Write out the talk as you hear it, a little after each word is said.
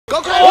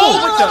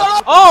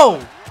up.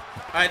 Oh!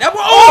 Alright, that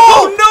was.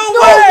 Oh,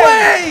 no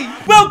way!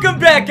 Welcome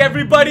back,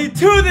 everybody,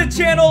 to the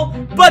channel.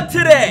 But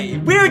today,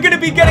 we're gonna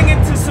be getting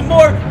into some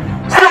more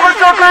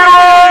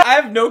I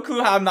have no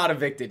clue how I'm not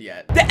evicted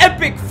yet. The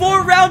epic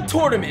 4-round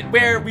tournament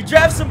where we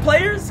draft some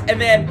players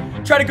and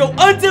then try to go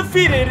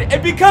undefeated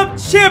and become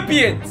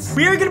champions.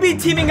 We are gonna be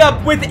teaming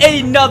up with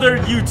another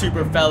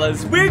YouTuber,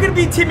 fellas. We're gonna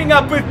be teaming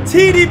up with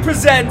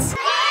TDPRESENTS.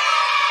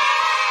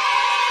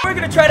 We're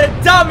gonna try to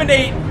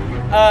dominate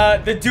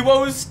the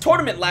duos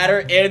tournament ladder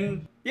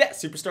in, yeah,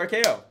 Superstar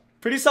KO.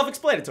 Pretty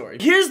self-explanatory.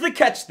 Here's the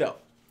catch, though.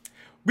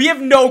 We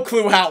have no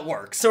clue how it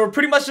works, so we're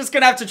pretty much just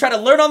gonna have to try to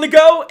learn on the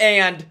go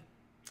and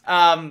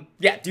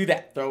yeah, do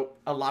that. Throw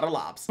a lot of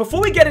lobs.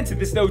 Before we get into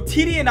this though,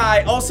 TD and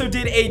I also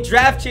did a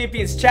Draft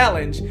Champions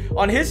challenge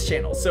on his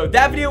channel. So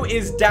that video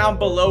is down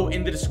below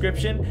in the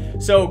description.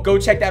 So go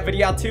check that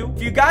video out too.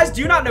 If you guys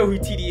do not know who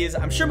TD is,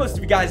 I'm sure most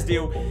of you guys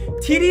do.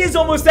 TD is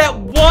almost at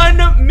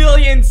 1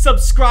 million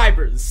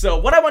subscribers. So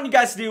what I want you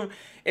guys to do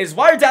is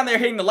while you're down there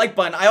hitting the like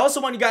button, I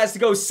also want you guys to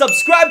go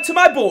subscribe to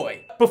my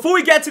boy. Before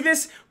we get to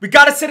this, we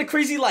gotta set a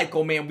crazy like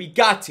goal, man. We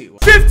got to.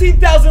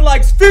 15,000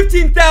 likes,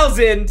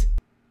 15,000.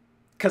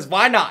 Cause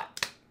why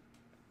not?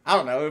 I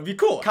don't know, it'd be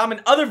cool.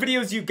 Comment other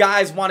videos you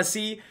guys want to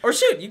see. Or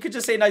shoot, you could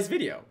just say nice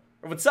video.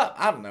 Or what's up,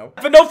 I don't know.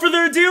 But no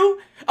further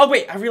ado. Oh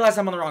wait, I realized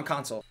I'm on the wrong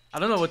console. I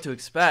don't know what to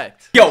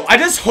expect. Yo, I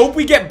just hope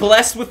we get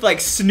blessed with like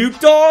Snoop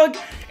Dogg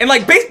and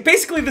like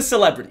basically the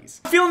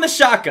celebrities. I'm feeling the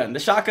shotgun. The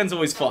shotgun's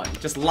always fun.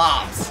 Just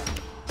lobs.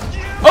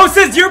 Oh, it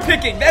says you're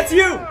picking, that's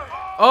you.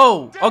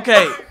 Oh,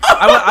 okay.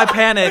 I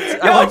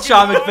panicked. I went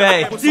Sean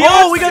McVay.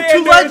 Oh, we got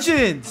two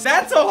legends.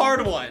 That's a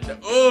hard one.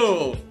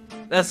 Ooh.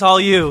 That's all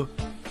you.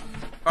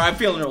 Alright, I'm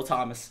feeling Earl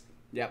Thomas.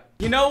 Yep.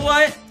 You know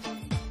what?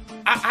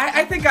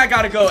 I think I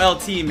gotta go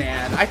LT,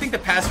 man. I think the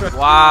pass rush.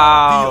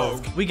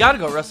 Wow. We gotta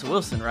go Russell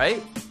Wilson,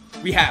 right?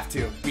 We have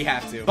to. We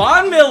have to.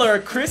 Von Miller,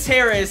 Chris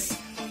Harris,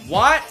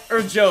 Watt,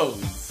 or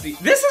Jones? See,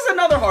 this is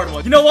another hard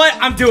one. You know what?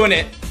 I'm doing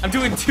it. I'm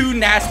doing two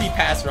nasty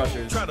pass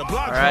rushers.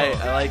 Alright,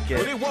 I like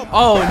it.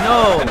 Oh,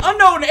 no. An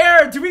unknown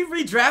error. Do we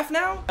redraft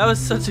now? That was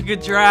such a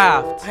good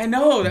draft. I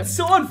know. That's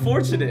so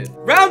unfortunate.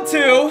 Round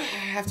 2,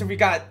 after we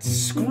got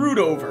screwed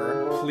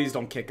over. Please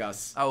don't kick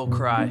us. I will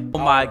cry. Oh,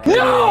 my goodness.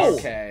 No!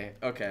 Okay,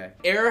 okay.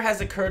 Error has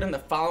occurred in the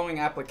following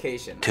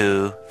application.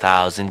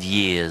 2,000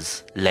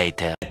 years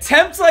later.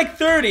 Attempt like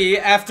 30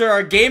 after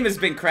our game has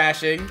been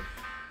crashing.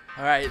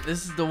 Alright,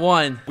 this is the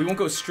one. We won't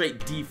go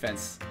straight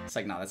defense. It's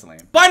like, nah, that's lame.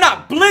 Why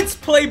not? Blitz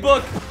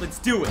playbook. Let's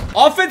do it.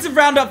 Offensive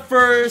roundup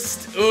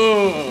first.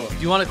 Ooh. Do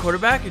you want a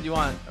quarterback or do you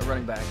want a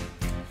running back?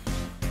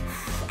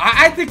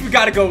 I think we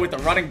gotta go with the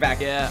running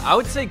back. Yeah, I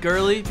would say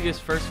Gurley because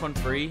first one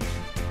free.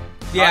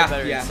 Yeah,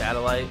 better yeah. than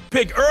satellite.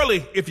 Pick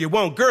early if you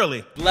want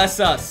girly. Bless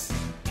us.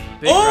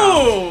 Big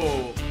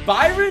Oh,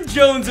 Byron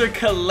Jones or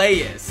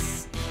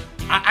KayKayEs?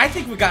 I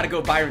think we gotta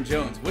go Byron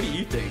Jones. What do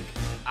you think?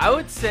 I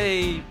would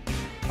say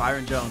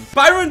Byron Jones.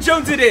 Byron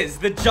Jones it is,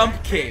 the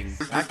jump king.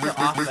 Back to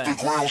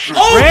offense.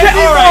 Oh, Randy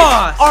all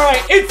right. Moss. All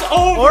right, it's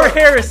over. Or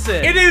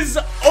Harrison. It is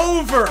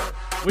over.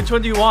 Which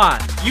one do you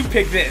want? You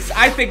pick this.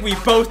 I think we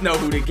both know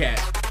who to get.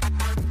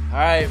 All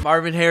right,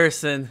 Marvin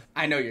Harrison.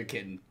 I know you're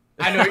kidding.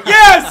 I know.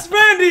 Yes,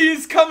 Randy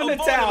is coming to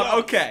town.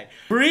 Okay.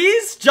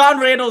 Breeze, John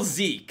Randall,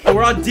 Zeke.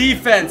 We're on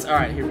defense. All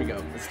right, here we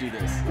go. Let's do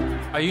this.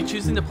 Are you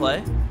choosing to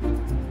play?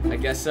 I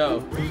guess so.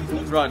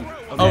 Run. Okay,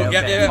 Oh, okay.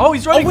 yeah. Oh,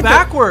 he's running what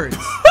backwards.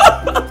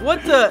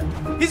 What the?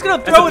 He's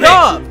gonna That's throw a it pick.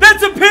 up.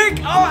 That's a pick.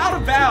 Oh, out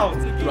of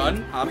bounds.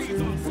 Run.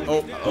 Options.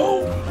 Oh.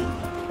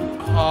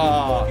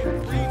 Oh.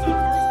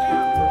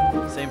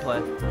 Same play.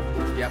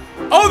 Yep.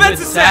 Oh, that's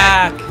Good a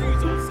sack.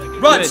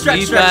 Run, Good stretch.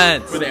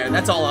 defense. We're there.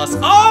 That's all us. Oh,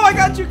 I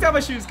got juked out my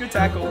shoes. Good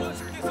tackle.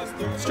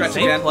 Stretch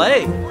Same again.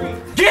 play.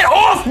 Get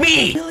off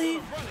me!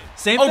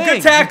 Same Oh, thing.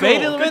 good tackle. You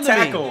baited him Good into me.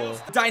 tackle.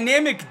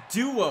 Dynamic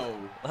duo.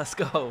 Let's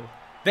go.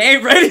 They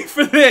ain't ready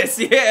for this.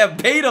 Yeah,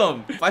 bait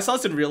them. If I saw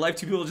this in real life,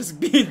 two people just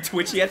being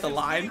twitchy at the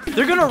line.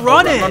 They're gonna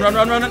run it.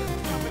 Run.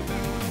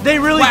 They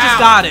really Wow. just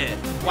got it.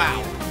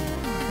 Wow.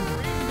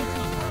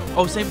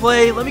 Oh, same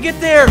play. Let me get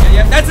there.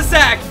 Yeah, that's a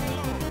sack.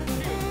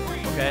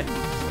 Okay.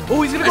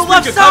 Oh, he's gonna That's go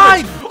left pretty good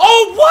side. coverage.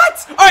 Oh,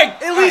 what? All right.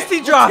 At least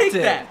he dropped it.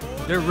 That.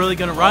 They're really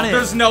gonna run it.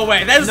 There's no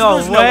way. There's no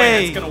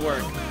way that's gonna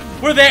work.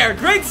 We're there.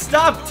 Great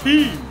stop,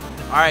 team.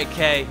 All right,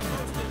 Kay.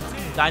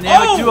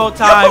 Dynamic duo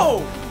time.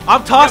 Yo.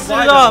 I'm tossing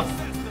it up.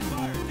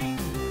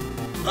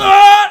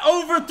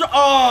 Overthrow.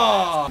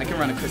 Oh. I can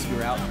run a crispy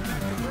route.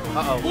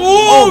 Uh-oh.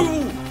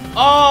 Ooh.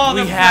 Oh,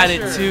 the We had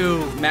pressure. it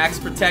too. Max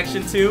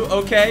protection too.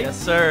 Okay. Yes,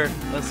 sir.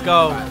 Let's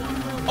go.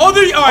 Oh,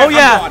 there you are. Oh,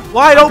 yeah.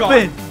 Wide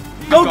open.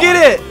 Go get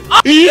it.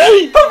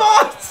 Come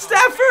on,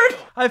 Stafford.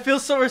 I feel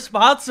so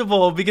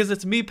responsible because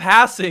it's me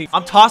passing.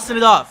 I'm tossing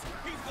it up.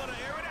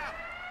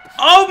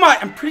 Oh my.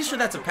 I'm pretty sure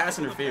that's a pass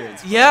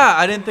interference. Yeah,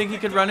 I didn't think he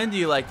could run into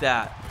you like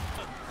that.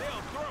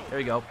 There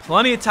we go.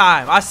 Plenty of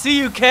time. I see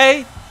you,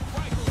 Kay.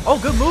 Oh,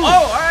 good move. Oh,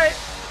 all right.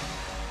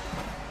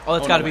 Oh,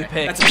 that's got to be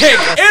picked. That's a pick.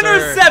 Yes,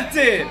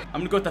 Intercepted. I'm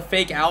going to go with the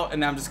fake out,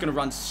 and then I'm just going to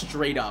run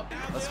straight up.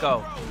 Let's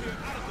go.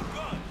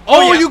 Oh,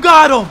 Oh, yeah. you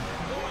got him.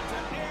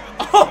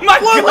 Oh my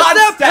God! What was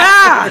that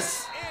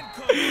pass?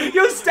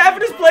 Yo,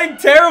 Stafford is playing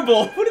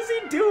terrible. What is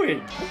he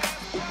doing?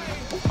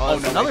 Oh,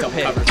 no, another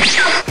pick.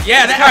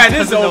 Yeah, alright,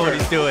 this is Doesn't know over. what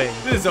he's doing.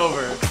 This is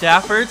over.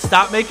 Stafford,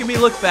 stop making me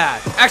look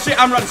bad. Actually,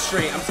 I'm running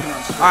straight. I'm just gonna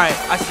run straight. All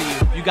right, I see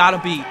you. You gotta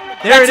beat.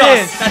 There it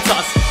is. That's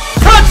us.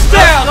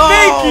 Touchdown! Let's go.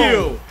 Thank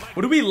you.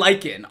 What do we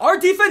like in our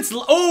defense?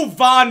 Oh,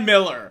 Von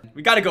Miller.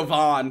 We gotta go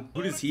Von.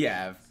 Who does he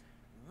have?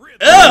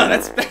 Ugh,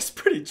 that's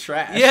pretty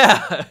trash.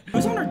 Yeah.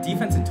 Who's on our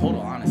defense in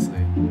total,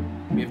 honestly?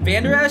 We have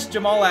Van Der Esch,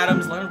 Jamal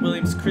Adams, Leonard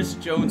Williams, Chris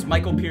Jones,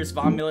 Michael Pierce,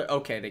 Von Miller.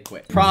 Okay, they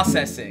quit.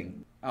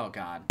 Processing. Oh,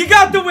 God. We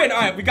got the win. All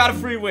right, we got a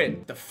free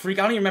win. The freak.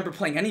 I don't even remember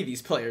playing any of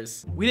these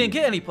players. We didn't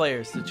get any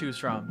players to choose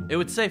from. It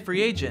would say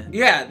free agent.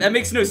 Yeah, that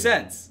makes no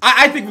sense.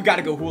 I think we got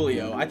to go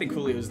Julio. I think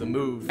Julio's the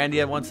move.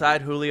 Andy on one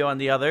side, Julio on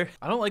the other.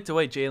 I don't like the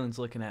way Jalen's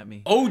looking at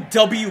me.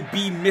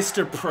 OWB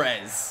Mr.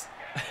 Prez.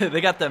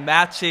 They got the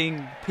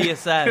matching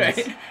PSNs.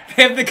 Right?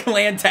 They have the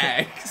clan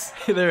tags.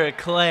 They're a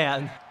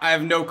clan. I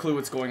have no clue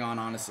what's going on,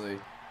 honestly.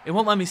 It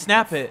won't let me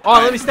snap it. Oh,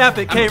 let me snap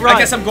it. Okay, run. I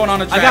guess I'm going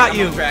on a drag. I got I'm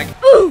you. on a drag.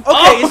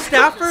 Okay, it's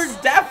Stafford.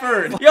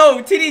 Stafford.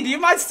 Yo, TD, do you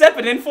mind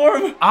stepping in for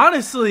him?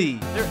 Honestly,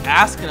 they're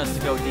asking us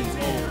to go deep.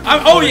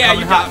 Oh yeah,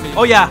 you got me.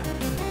 Oh, yeah.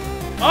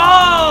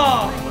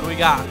 Oh! What do we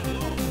got?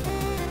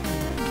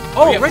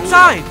 Oh, right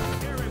side.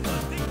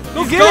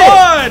 Go get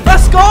gone. it.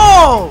 Let's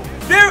go.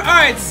 There. All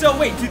right. So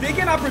wait, did they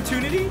get an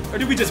opportunity, or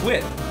did we just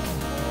win?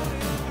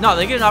 No,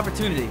 they get an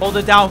opportunity. Hold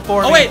it down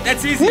for me. Oh wait,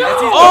 that's easy.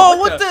 That's easy. Oh,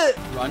 what the?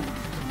 Run.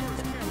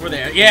 We're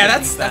there. Yeah,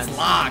 that's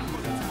locked.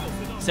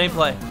 Same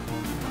play.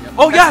 Yep.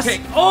 Oh, That's yes.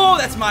 pick. Oh,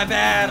 that's my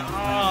bad.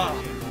 Oh.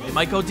 They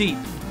might go deep.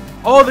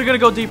 Oh, they're gonna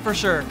go deep for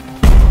sure.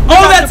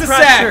 Oh, that's a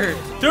pressure.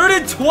 sack. 3rd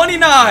and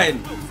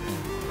 29.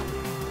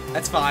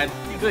 That's fine.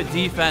 Good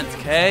defense,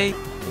 Kay.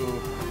 Ooh.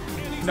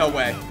 No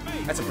way.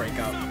 That's a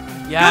breakup.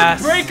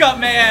 Yes. Good breakup,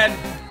 man.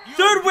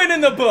 3rd win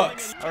in the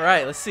books. All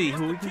right, let's see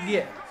who we can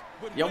get.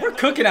 Yo, we're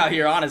cooking out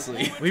here,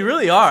 honestly. We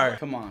really are.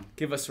 Come on,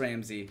 give us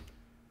Ramsey.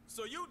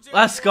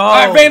 Let's go.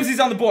 All right, Ramsey's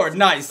on the board.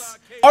 Nice.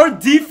 Our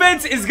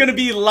defense is gonna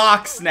be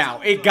locks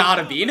now. It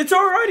gotta be, and it's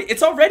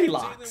already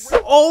locks.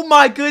 Oh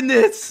my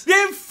goodness. They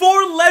have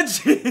 4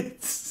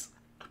 legends.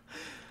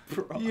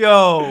 Bro.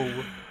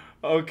 Yo.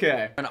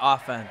 Okay. An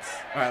offense.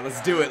 All right,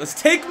 let's do it.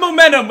 Let's take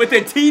momentum with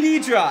a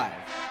TD drive.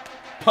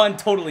 Pun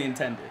totally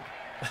intended.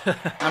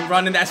 I'm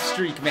running that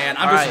streak, man.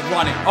 I'm just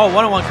running. Oh,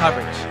 one-on-one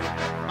coverage.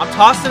 I'm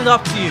tossing it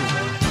up to you.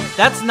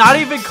 That's not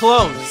even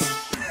close.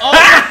 Oh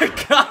my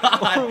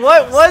God.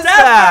 What was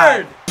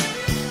that?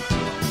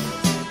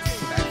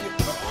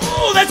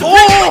 Oh, that's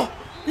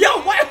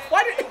Yo,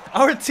 why did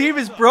Our team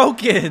is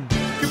broken.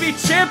 could be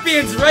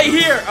champions right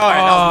here? All right,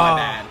 that was my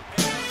bad.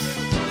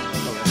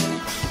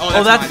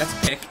 Oh, that's mine. That's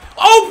a pick.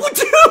 Oh,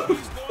 dude!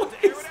 What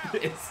is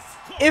this?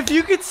 If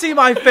you could see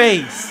my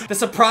face. The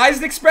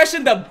surprised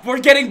expression, the we're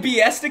getting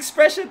BS'd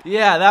expression?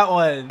 Yeah, that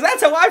one.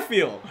 That's how I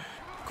feel.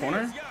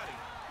 Corner?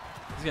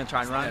 He's gonna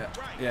try and run.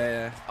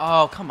 Yeah.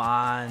 Oh, come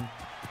on.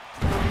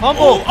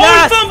 Fumble. Oh,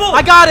 Yes! fumble!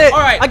 I got it. All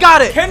right. I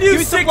got it. Can you Give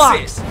me some six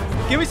blocks. it?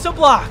 Give me some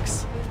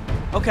blocks.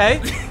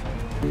 Okay.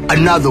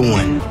 Another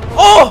one.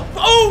 Oh!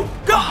 Oh,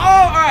 go! Oh,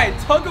 all right.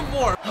 Tug of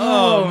war.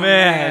 Oh,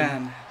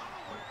 man.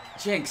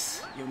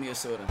 Jinx, give me a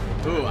soda.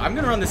 Ooh, I'm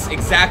gonna run this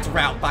exact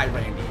route by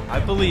Randy. I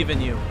believe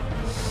in you.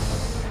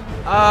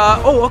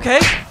 Oh, okay.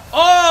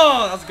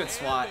 Oh, that was a good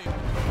swat.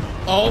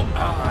 Oh, all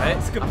Alright,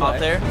 that's a good I'm play. out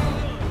there.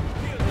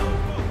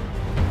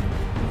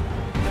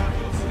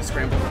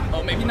 Scramble.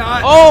 Oh, maybe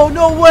not. Oh,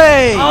 no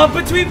way! Oh,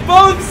 between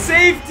both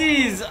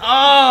safeties.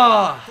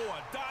 Oh.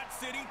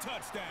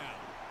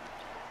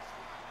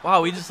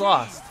 Wow, we just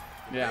lost.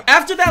 Yeah.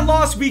 After that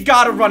loss, we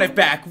gotta run it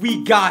back.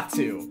 We got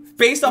to.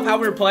 Based off how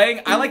we were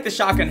playing, I like the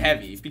shotgun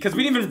heavy because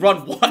we didn't even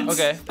run once.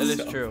 Okay, that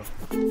is true.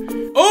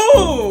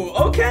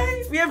 Oh,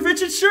 okay. We have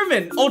Richard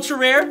Sherman, ultra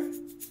rare.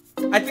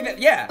 I think that,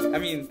 yeah. I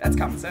mean, that's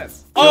common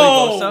sense.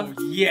 Bosa?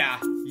 Yeah.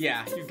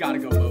 You gotta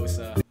go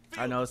Bosa.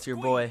 I know it's your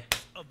boy.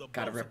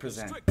 Gotta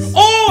represent.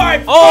 Oh, all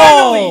right.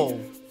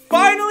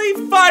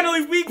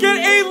 Finally, we get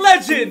a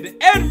legend.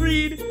 Ed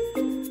Reed.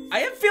 I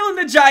am feeling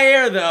the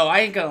Jair though. I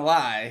ain't gonna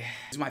lie.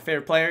 He's my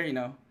favorite player, you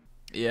know.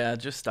 Yeah,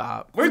 just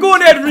stop. We're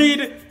going Ed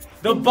Reed,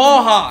 the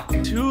ball hawk.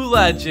 2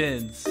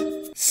 legends.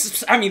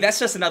 I mean, that's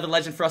just another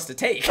legend for us to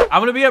take.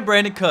 I'm gonna be at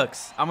Brandon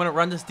Cooks. I'm gonna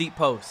run this deep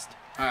post.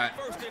 All right.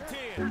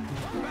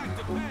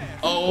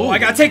 Oh, I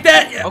gotta take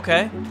that. Yeah.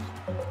 Okay.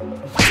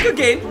 Good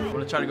game. I'm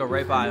gonna try to go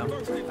right by him.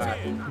 All right.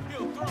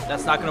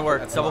 That's not gonna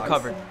work. It's double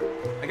covered.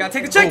 I gotta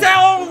take the check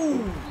down.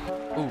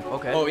 Ooh,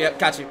 okay. Oh, yep,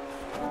 got you.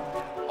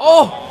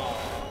 Oh!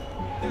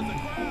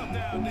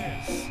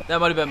 That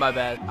might have been my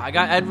bad. I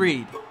got Ed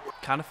Reed.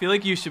 Kind of feel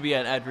like you should be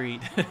at Ed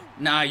Reed.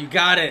 Nah, you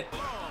got it.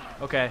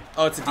 Okay.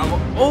 Oh, it's a deep.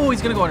 Oh,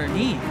 he's gonna go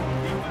underneath.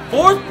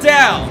 4th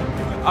down.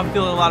 I'm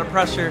feeling a lot of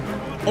pressure.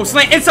 Oh,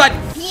 slant inside.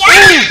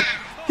 Yeah!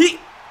 He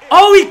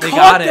caught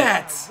got it.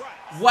 that.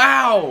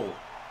 Wow.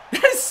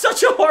 That is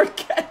such a hard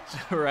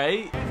catch.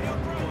 Right?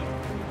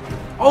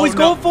 Oh, he's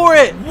going for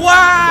it. Wow.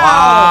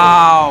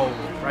 Wow.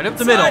 Right up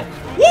the middle.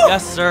 Woo!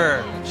 Yes,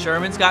 sir.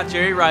 Sherman's got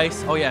Jerry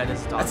Rice. Oh, yeah, it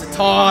is a toss. That's a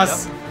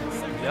toss. Yep.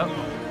 Yep.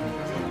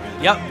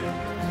 Yep.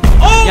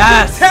 Oh,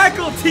 yes. Good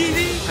tackle,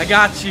 TD. I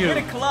got you. Get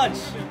a clutch.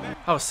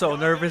 I was so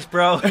nervous,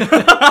 bro.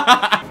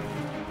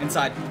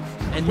 Inside.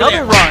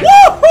 Another run.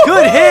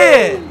 Good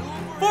hit.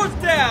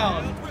 4th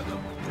down.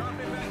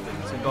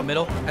 It's gonna go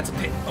middle. That's a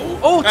pit.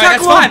 Oh,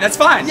 that's fine. That's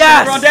fine.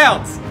 Yes. We're on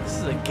downs. This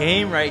is a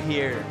game right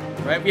here.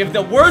 Right, we have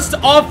the worst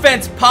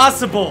offense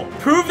possible.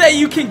 Prove that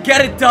you can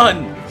get it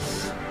done.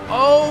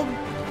 Oh.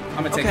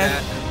 I'm gonna take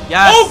that.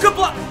 Yes. Oh, good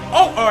block.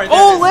 Oh, all right.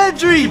 Oh,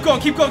 Landry. Keep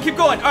going, keep going, keep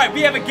going. All right,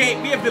 we have a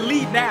game. We have the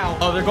lead now.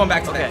 Oh, they're going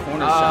back to that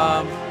corner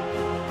shot.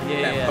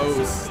 Yeah. That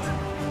post.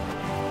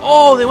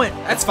 Oh, they went.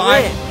 That's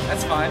fine.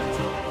 That's fine.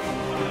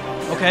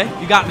 Okay,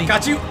 you got me.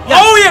 Got you. Yes.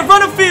 Oh, yeah,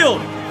 run a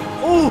field.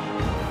 Ooh.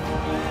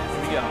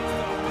 Here we go.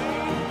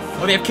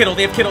 Oh, they have Kittle.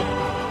 They have Kittle.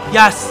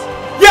 Yes.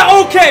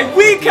 Yeah, okay.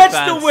 We catch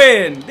the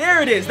win.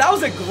 There it is. That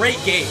was a great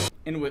game.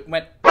 And it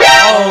went. Oh,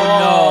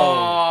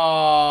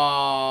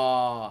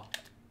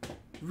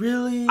 no.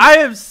 Really? I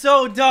am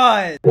so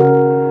done.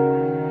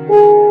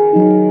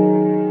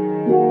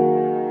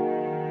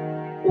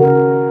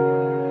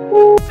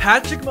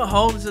 Patrick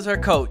Mahomes is our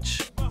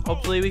coach.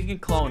 Hopefully we can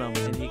clone him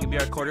and he can be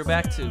our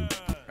quarterback too.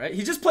 Right?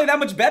 He just played that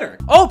much better.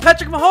 Oh,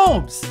 Patrick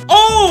Mahomes.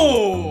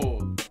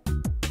 Oh!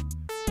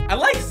 I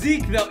like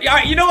Zeke though. All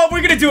right, you know what?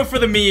 We're gonna do it for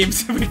the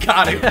memes. We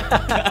got it.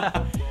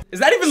 Is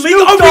that even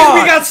legal? Oh,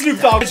 we got Snoop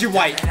Dogg. Reggie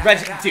White.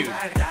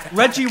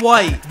 Reggie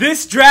White.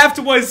 This draft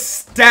was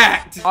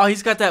stacked. Oh,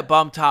 he's got that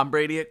bum Tom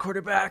Brady at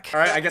quarterback.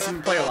 All right, I guess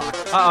I'm gonna play a lock.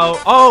 Uh-oh.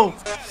 Oh.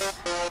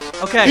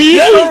 Okay. He's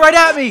going right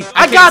at me.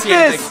 I got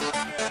this.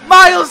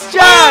 Miles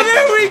Jack. Oh,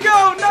 there we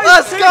go. Nice.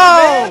 Let's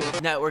go.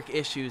 Man. Network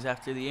issues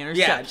after the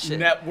interception. Yeah,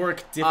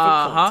 network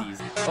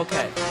difficulties.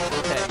 Okay.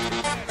 Okay.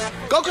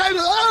 Go crazy.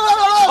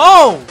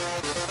 Oh.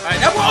 All right,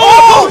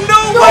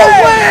 no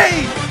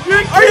way!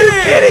 Are you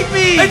kidding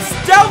me? It's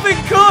Dalvin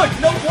Cook!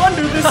 No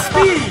wonder the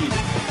speed!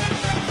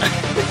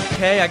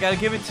 Okay, I gotta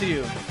give it to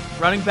you.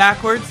 Running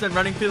backwards and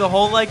running through the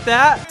hole like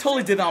that?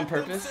 Totally did that on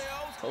purpose.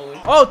 Totally.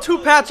 Oh, 2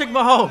 Patrick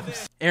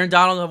Mahomes. Aaron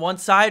Donald on one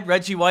side,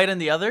 Reggie White on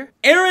the other.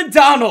 Aaron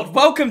Donald,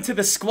 welcome to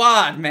the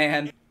squad,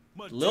 man.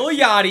 Lil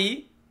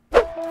Yachty.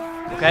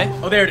 Okay.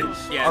 Oh, there it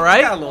is. Yeah, all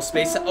right. Got a little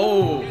space.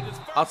 Oh.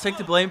 I'll take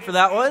the blame for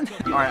that one.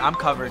 All right, I'm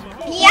covered.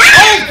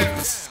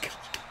 Yeah!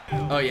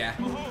 Oh, yeah.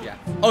 Yeah.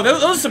 Oh,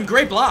 those are some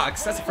great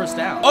blocks. That's the first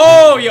down.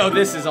 Oh, yo,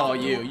 this is all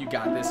you. You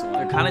got this one.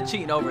 They're kind of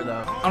cheating over,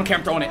 though. I don't care.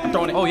 I'm throwing it. I'm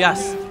throwing it. Oh,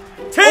 yes.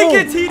 Take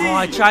it, TD. Oh,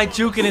 I tried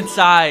juking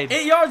inside.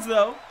 8 yards,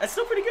 though. That's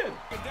still pretty good.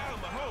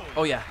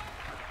 Oh, yeah.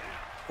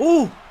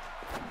 Ooh.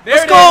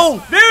 Let's go.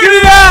 There Give it me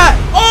is. that.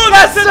 Oh,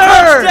 Yes, that's a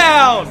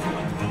touchdown.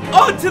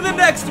 On to the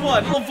next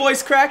one. Little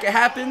voice crack. It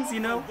happens, you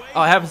know.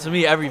 Oh, it happens to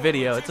me every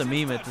video. It's a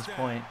meme at this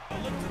point.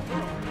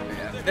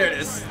 There it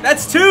is.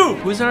 That's 2.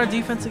 Who's on our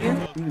defense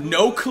again?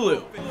 No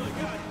clue.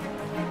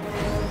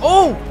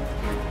 Oh!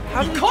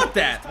 How He caught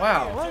that.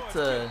 Wow. What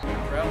the?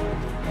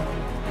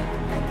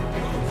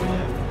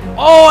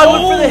 Oh, I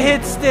went for the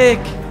hit stick.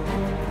 I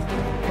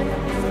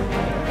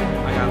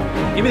got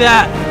him. Give me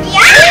that.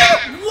 Yeah!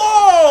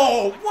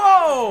 Whoa!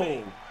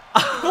 Whoa!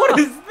 What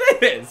is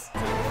this?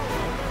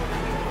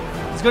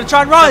 He's gonna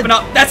try and run.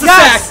 That's a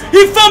sack.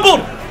 He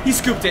fumbled. He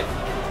scooped it.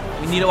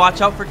 We need to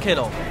watch out for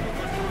Kittle.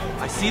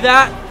 I see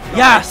that.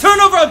 Yes.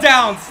 Turnover on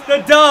downs. The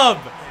dub.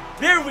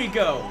 There we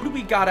go. What do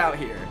we got out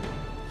here?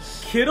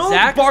 Kittle,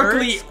 Zach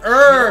Barkley,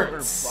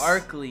 Ertz.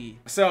 Barkley.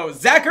 So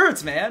Zach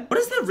Ertz, man. What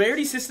does the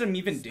rarity system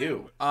even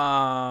do?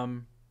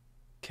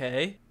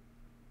 Okay.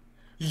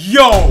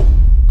 Yo.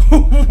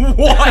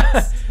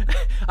 What?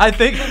 I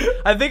think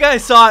I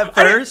saw it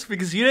first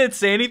because you didn't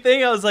say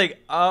anything. I was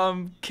like,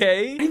 okay.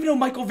 I didn't even know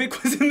Michael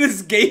Vick was in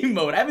this game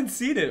mode. I haven't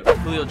seen him.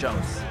 Julio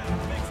Jones.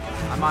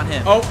 I'm on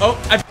him. Oh.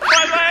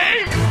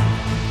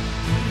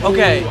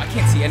 Okay. Ooh, I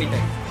can't see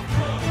anything.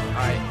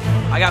 All right.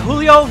 I got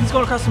Julio. He's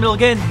going across the middle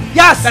again.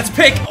 Yes. That's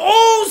pick.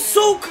 Oh,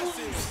 so close.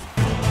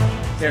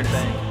 There it is.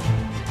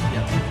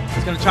 Yep.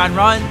 He's gonna try and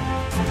run.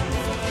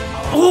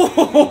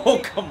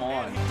 Oh, come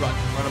on. Run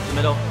up the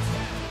middle.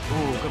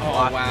 Ooh, good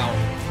block. Oh, wow.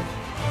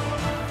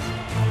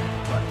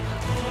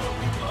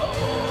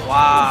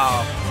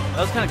 Wow.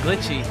 That was kind of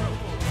glitchy.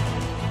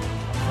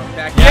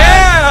 Back.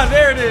 Yeah,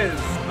 there it is.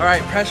 All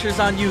right, pressure's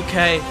on you,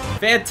 Kay.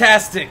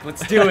 Fantastic.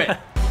 Let's do it. Run.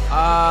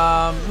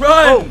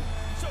 Oh.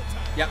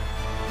 Yep.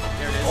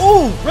 There it is.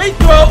 Oh, great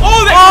throw.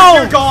 Oh,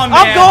 you're gone, man.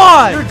 I'm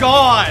gone. You're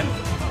gone.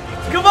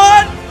 Come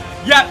on.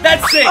 Yep,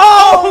 that's it.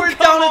 Oh, we're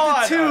down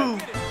at the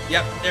 2.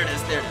 Yep, there it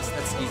is. There it is.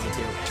 That's easy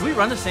too. Should we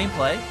run the same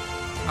play?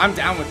 I'm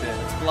down with it.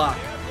 Let's block.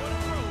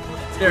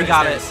 There we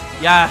got it.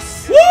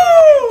 Yes. Woo!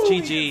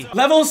 GG.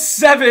 Level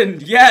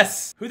 7.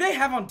 Yes. Who they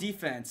have on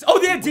defense? Oh,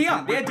 they had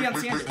Deion. They had Deion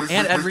Sanders.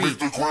 And Ed Reed.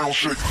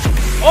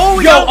 Oh,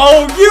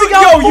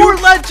 you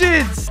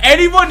legends.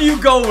 Anyone you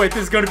go with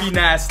is gonna be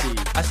nasty.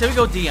 I say we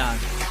go Deion.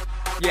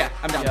 Yeah,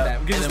 I'm down with that.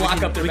 We can just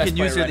lock up their We best can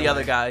use player the right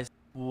other away. guys.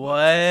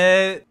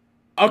 What?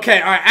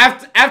 Okay, all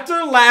right.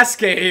 After last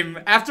game,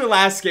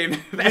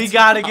 we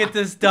gotta get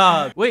this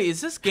dub. Wait, is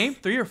this game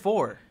 3 or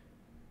 4?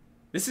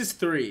 This is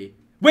 3.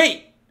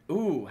 Wait.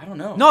 Ooh, I don't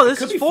know. No,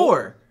 this is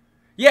 4.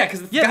 Yeah,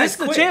 because Yeah, this is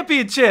the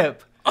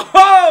championship.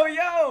 Oh,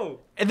 yo!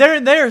 And they're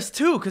in theirs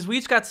too, because we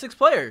each got 6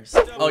 players.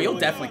 Oh, you'll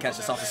definitely catch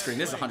this off the screen.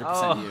 This is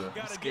 100% you.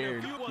 I'm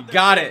scared. You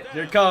got it.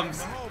 Here it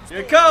comes. Here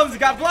it comes. You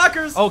got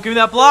blockers. Oh, give me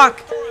that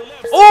block.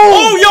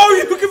 Oh, yo,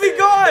 you could be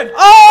gone.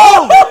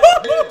 Oh!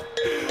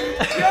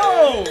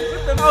 Yo,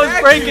 I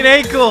was breaking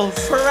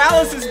ankles.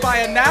 Paralysis by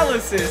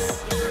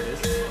analysis.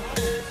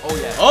 Oh,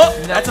 yeah. Oh,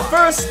 that's a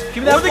first.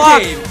 Give me that for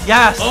block. the game.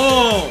 Yes.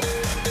 Oh.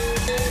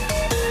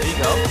 There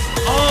you go.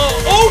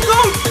 Oh,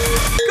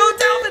 go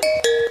down the.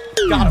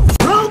 Got him.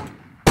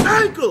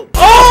 Ankle! Oh,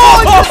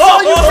 I just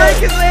saw you break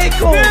his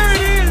ankle. There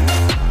it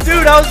is.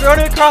 Dude, I was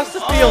running across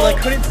the field. I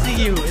couldn't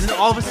see you. And then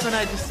all of a sudden,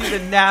 I just see the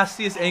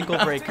nastiest ankle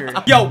breaker.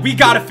 Yo, we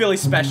gotta Philly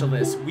special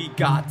this. We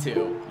got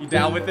to. You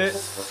down with it?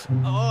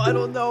 Oh, I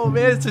don't know,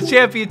 man. It's a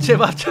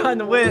championship. I'm trying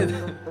to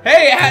win.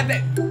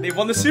 Hey, they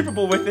won the Super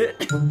Bowl with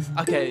it.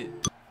 Okay.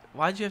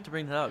 Why'd you have to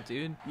bring that up,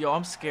 dude? Yo,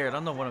 I'm scared. I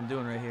don't know what I'm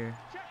doing right here.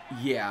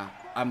 Yeah,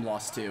 I'm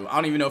lost too. I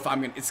don't even know if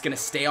it's gonna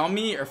stay on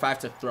me or if I have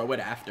to throw it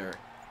after.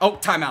 Oh,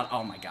 timeout.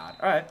 Oh my god.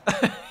 All right.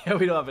 Yeah,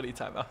 we don't have any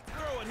timeout.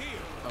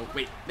 Oh,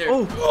 wait. There.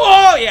 Oh.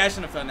 Oh, yeah, I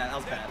shouldn't have done that. That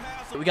was bad.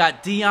 So we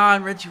got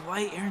Dion, Reggie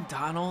White, Aaron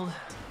Donald.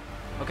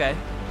 Okay.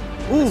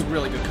 Ooh. That's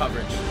really good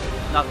coverage.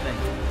 Nothing.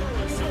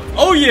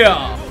 Oh,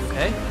 yeah.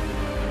 Okay.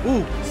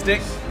 Ooh.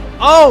 Stick.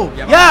 Oh,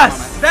 Yeah,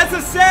 yes. That's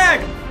a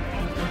sag.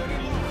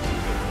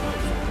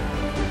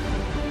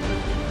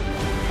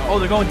 Oh,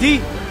 they're going D.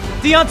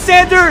 Deion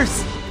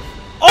Sanders.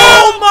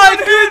 Oh, my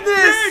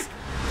goodness.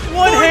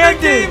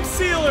 One-handed. Game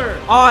sealer.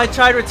 Oh, I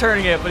tried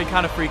returning it, but he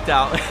kind of freaked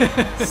out.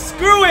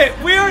 Screw it.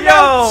 We are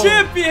now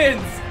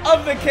champions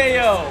of the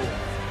KO.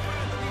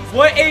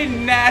 What a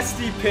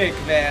nasty pick,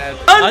 man.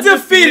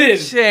 Undefeated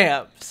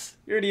champs.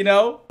 You already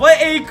know. What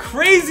a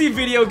crazy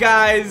video,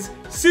 guys.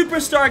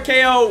 Superstar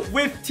KO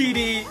with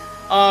TD.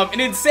 An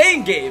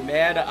insane game,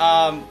 man.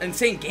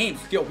 Insane game.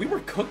 Yo, we were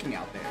cooking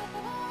out there.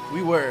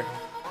 We were.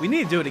 We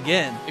need to do it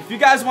again. If you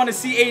guys want to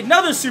see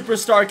another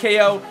Superstar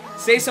KO,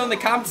 say so in the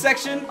comment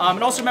section.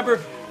 And also remember,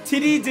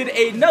 TD did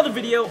another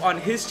video on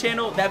his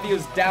channel. That video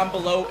is down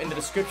below in the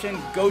description.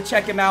 Go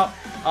check him out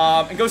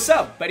and go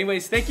sub. But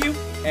anyways, thank you,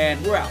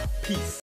 and we're out. Peace.